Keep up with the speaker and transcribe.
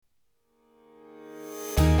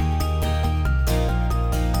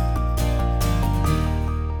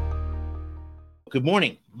Good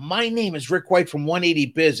morning. My name is Rick White from 180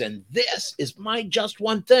 Biz, and this is my Just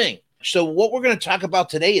One Thing. So, what we're going to talk about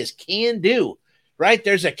today is can do, right?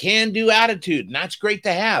 There's a can do attitude, and that's great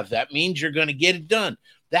to have. That means you're going to get it done.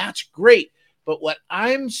 That's great. But what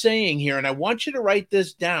I'm saying here, and I want you to write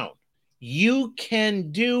this down, you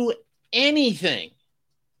can do anything,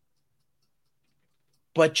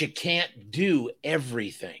 but you can't do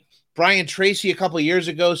everything. Brian Tracy, a couple of years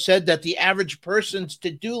ago, said that the average person's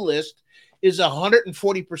to-do list is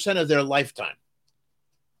 140% of their lifetime.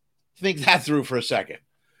 Think that through for a second.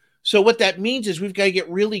 So what that means is we've got to get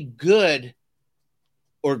really good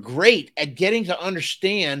or great at getting to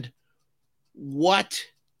understand what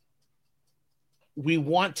we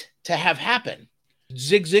want to have happen.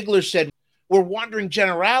 Zig Ziglar said, we're wandering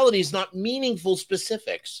generalities, not meaningful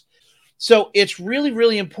specifics. So it's really,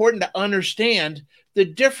 really important to understand the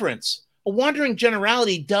difference. A wandering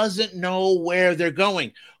generality doesn't know where they're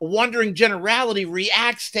going. A wandering generality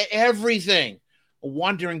reacts to everything. A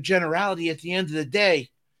wandering generality at the end of the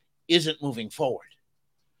day isn't moving forward.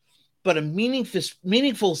 But a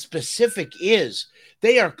meaningful specific is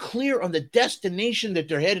they are clear on the destination that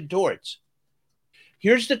they're headed towards.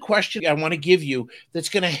 Here's the question I want to give you that's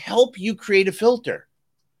going to help you create a filter.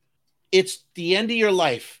 It's the end of your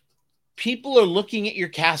life. People are looking at your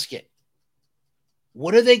casket.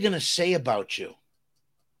 What are they going to say about you?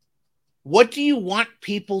 What do you want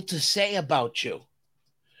people to say about you?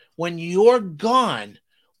 When you're gone,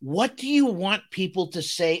 what do you want people to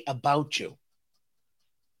say about you?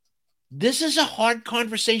 This is a hard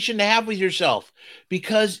conversation to have with yourself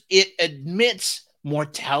because it admits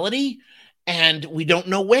mortality and we don't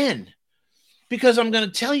know when. Because I'm going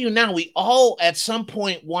to tell you now, we all at some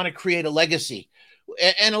point want to create a legacy.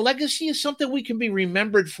 And a legacy is something we can be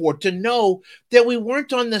remembered for, to know that we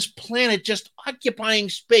weren't on this planet just occupying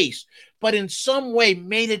space, but in some way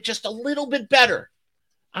made it just a little bit better.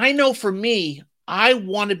 I know for me, I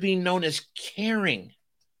want to be known as caring,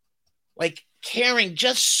 like caring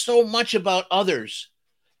just so much about others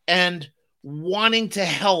and wanting to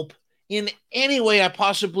help in any way I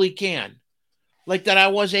possibly can. Like that I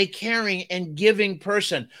was a caring and giving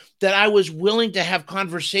person, that I was willing to have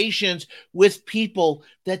conversations with people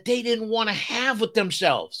that they didn't want to have with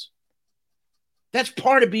themselves. That's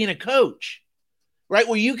part of being a coach, right?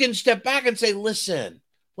 Where you can step back and say, listen,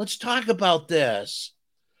 let's talk about this.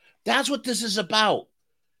 That's what this is about.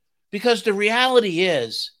 Because the reality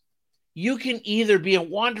is, you can either be a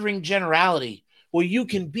wandering generality or you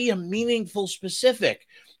can be a meaningful specific.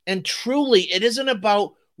 And truly, it isn't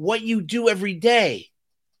about what you do every day,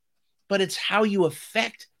 but it's how you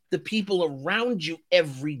affect the people around you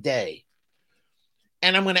every day.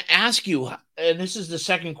 And I'm going to ask you, and this is the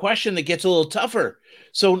second question that gets a little tougher.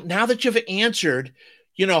 So now that you've answered,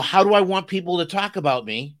 how do I want people to talk about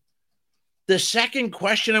me? The second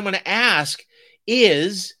question I'm going to ask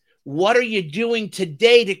is, what are you doing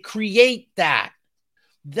today to create that?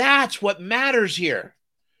 That's what matters here.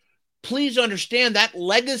 Please understand that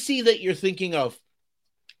legacy that you're thinking of,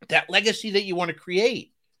 that legacy that you want to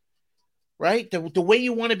create, right? The way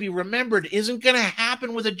you want to be remembered isn't going to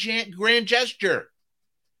happen with a grand gesture.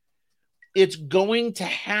 It's going to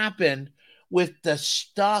happen with the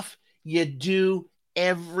stuff you do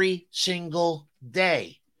every single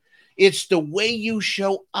day. It's the way you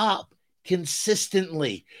show up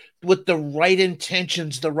consistently with the right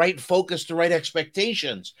intentions, the right focus, the right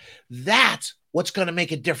expectations. That's what's going to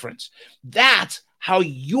make a difference. That's how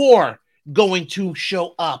you're going to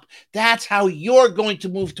show up. That's how you're going to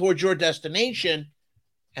move towards your destination.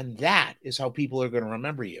 And that is how people are going to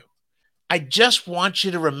remember you. I just want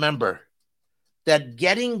you to remember that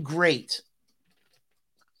getting great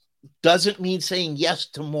doesn't mean saying yes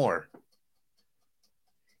to more.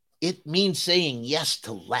 It means saying yes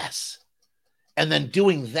to less and then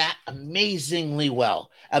doing that amazingly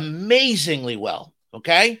well.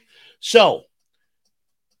 Okay? So,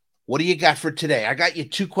 what do you got for today? I got you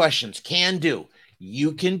two questions. Can do.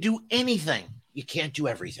 You can do anything. You can't do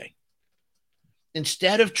everything.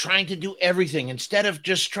 Instead of trying to do everything, instead of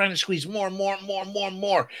just trying to squeeze more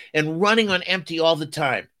and running on empty all the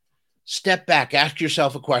time, step back, ask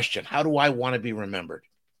yourself a question. How do I want to be remembered?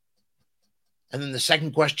 And then the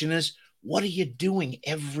second question is, what are you doing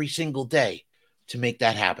every single day to make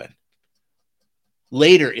that happen?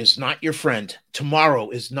 Later is not your friend.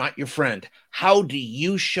 Tomorrow is not your friend. How do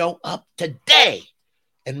you show up today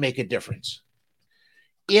and make a difference?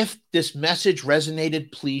 If this message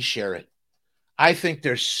resonated, please share it. I think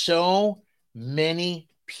there's so many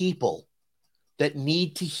people that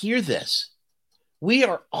need to hear this. We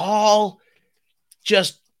are all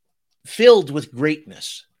just filled with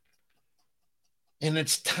greatness. And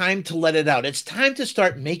it's time to let it out. It's time to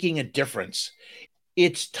start making a difference.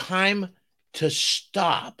 It's time to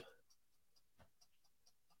stop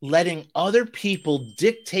letting other people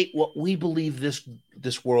dictate what we believe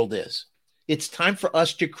this world is. It's time for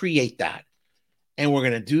us to create that. And we're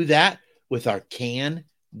going to do that with our can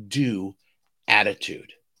do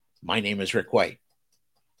attitude. My name is Rick White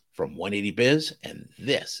from 180 Biz, and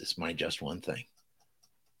this is my Just One Thing.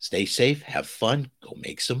 Stay safe, have fun, go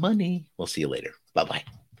make some money. We'll see you later. Bye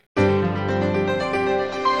bye.